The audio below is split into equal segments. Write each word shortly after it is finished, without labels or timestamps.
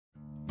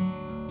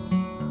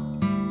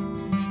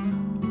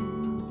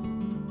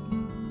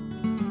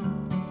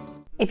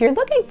If you're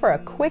looking for a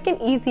quick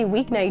and easy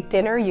weeknight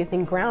dinner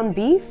using ground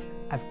beef,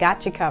 I've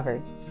got you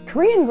covered.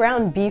 Korean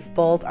ground beef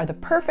bowls are the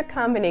perfect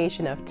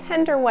combination of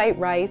tender white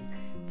rice,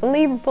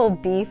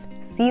 flavorful beef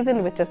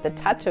seasoned with just a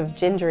touch of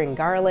ginger and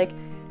garlic,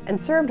 and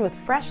served with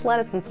fresh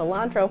lettuce and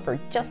cilantro for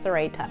just the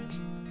right touch.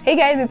 Hey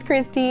guys, it's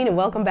Christine and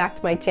welcome back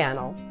to my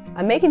channel.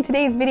 I'm making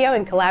today's video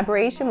in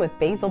collaboration with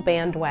Basil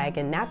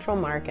Bandwagon Natural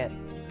Market.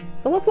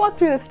 So let's walk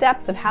through the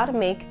steps of how to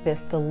make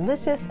this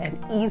delicious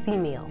and easy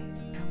meal.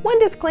 One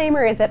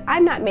disclaimer is that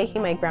I'm not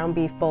making my ground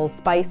beef bowls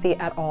spicy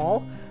at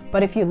all,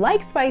 but if you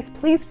like spice,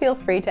 please feel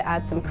free to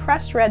add some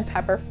crushed red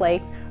pepper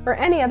flakes or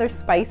any other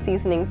spice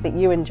seasonings that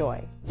you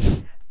enjoy.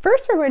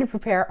 First, we're going to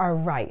prepare our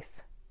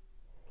rice.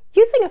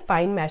 Using a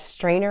fine mesh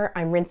strainer,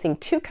 I'm rinsing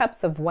 2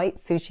 cups of white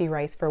sushi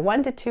rice for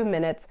 1 to 2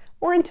 minutes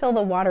or until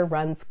the water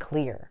runs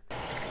clear.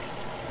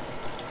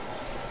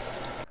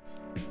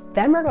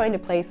 Then we're going to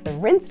place the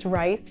rinsed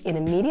rice in a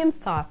medium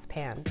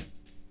saucepan.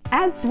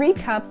 Add 3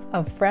 cups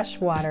of fresh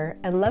water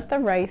and let the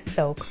rice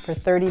soak for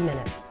 30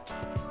 minutes.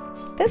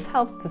 This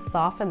helps to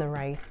soften the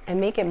rice and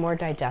make it more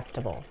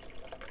digestible.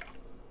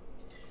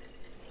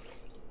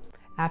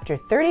 After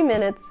 30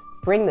 minutes,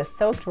 bring the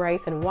soaked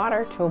rice and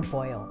water to a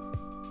boil.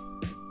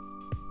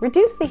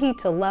 Reduce the heat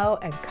to low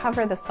and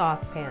cover the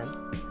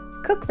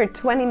saucepan. Cook for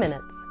 20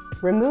 minutes.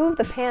 Remove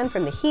the pan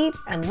from the heat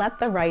and let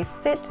the rice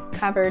sit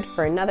covered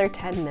for another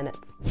 10 minutes.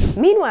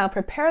 Meanwhile,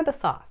 prepare the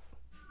sauce.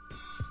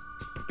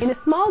 In a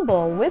small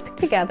bowl, whisk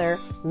together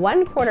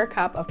 1/4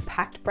 cup of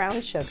packed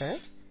brown sugar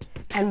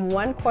and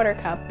 1/4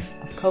 cup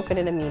of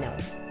coconut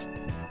aminos.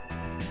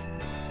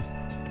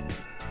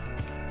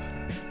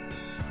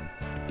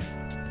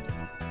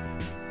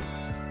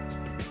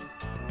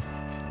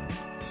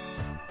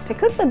 To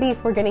cook the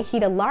beef, we're going to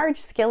heat a large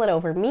skillet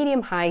over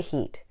medium-high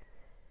heat.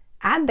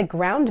 Add the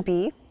ground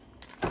beef,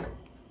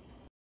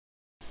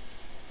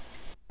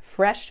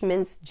 fresh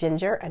minced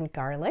ginger and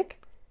garlic,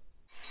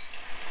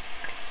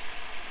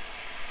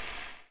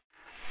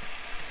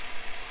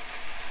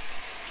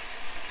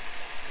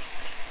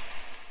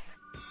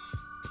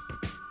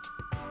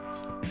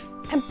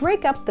 and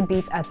break up the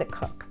beef as it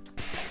cooks.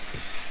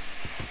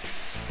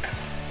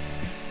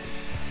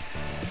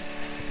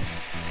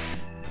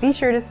 Be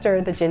sure to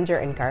stir the ginger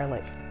and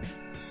garlic.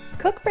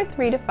 Cook for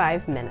 3 to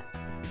 5 minutes.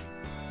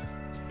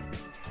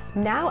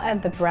 Now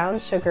add the brown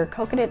sugar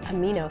coconut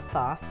amino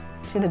sauce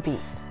to the beef.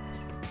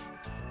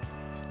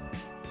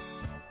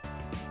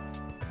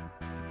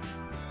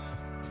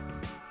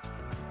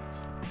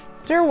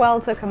 Stir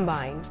well to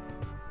combine.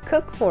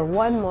 Cook for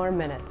 1 more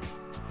minute.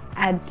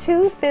 Add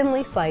 2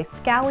 thinly sliced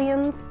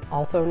scallions,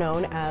 also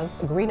known as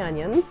green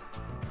onions,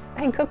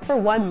 and cook for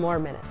 1 more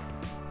minute.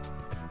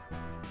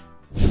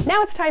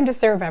 Now it's time to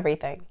serve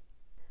everything.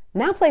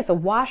 Now place a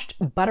washed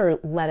butter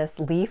lettuce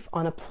leaf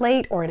on a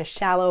plate or in a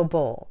shallow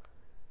bowl.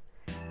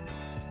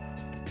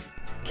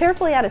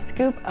 Carefully add a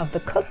scoop of the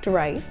cooked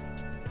rice,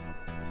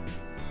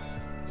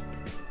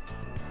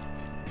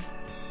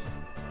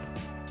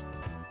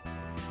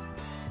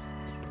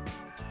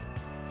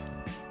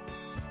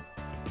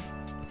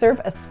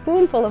 serve a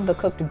spoonful of the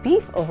cooked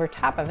beef over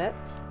top of it,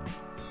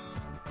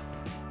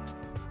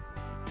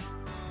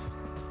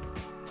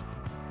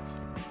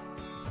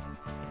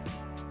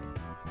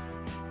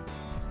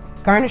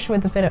 garnish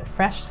with a bit of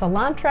fresh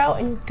cilantro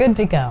and good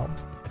to go.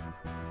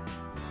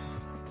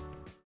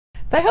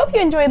 So I hope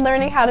you enjoyed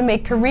learning how to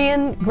make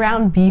Korean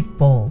ground beef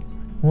bowls.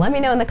 Let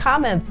me know in the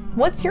comments,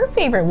 what's your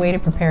favorite way to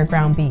prepare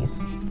ground beef?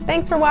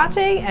 Thanks for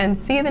watching and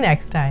see you the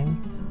next time.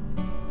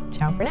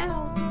 Ciao for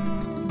now.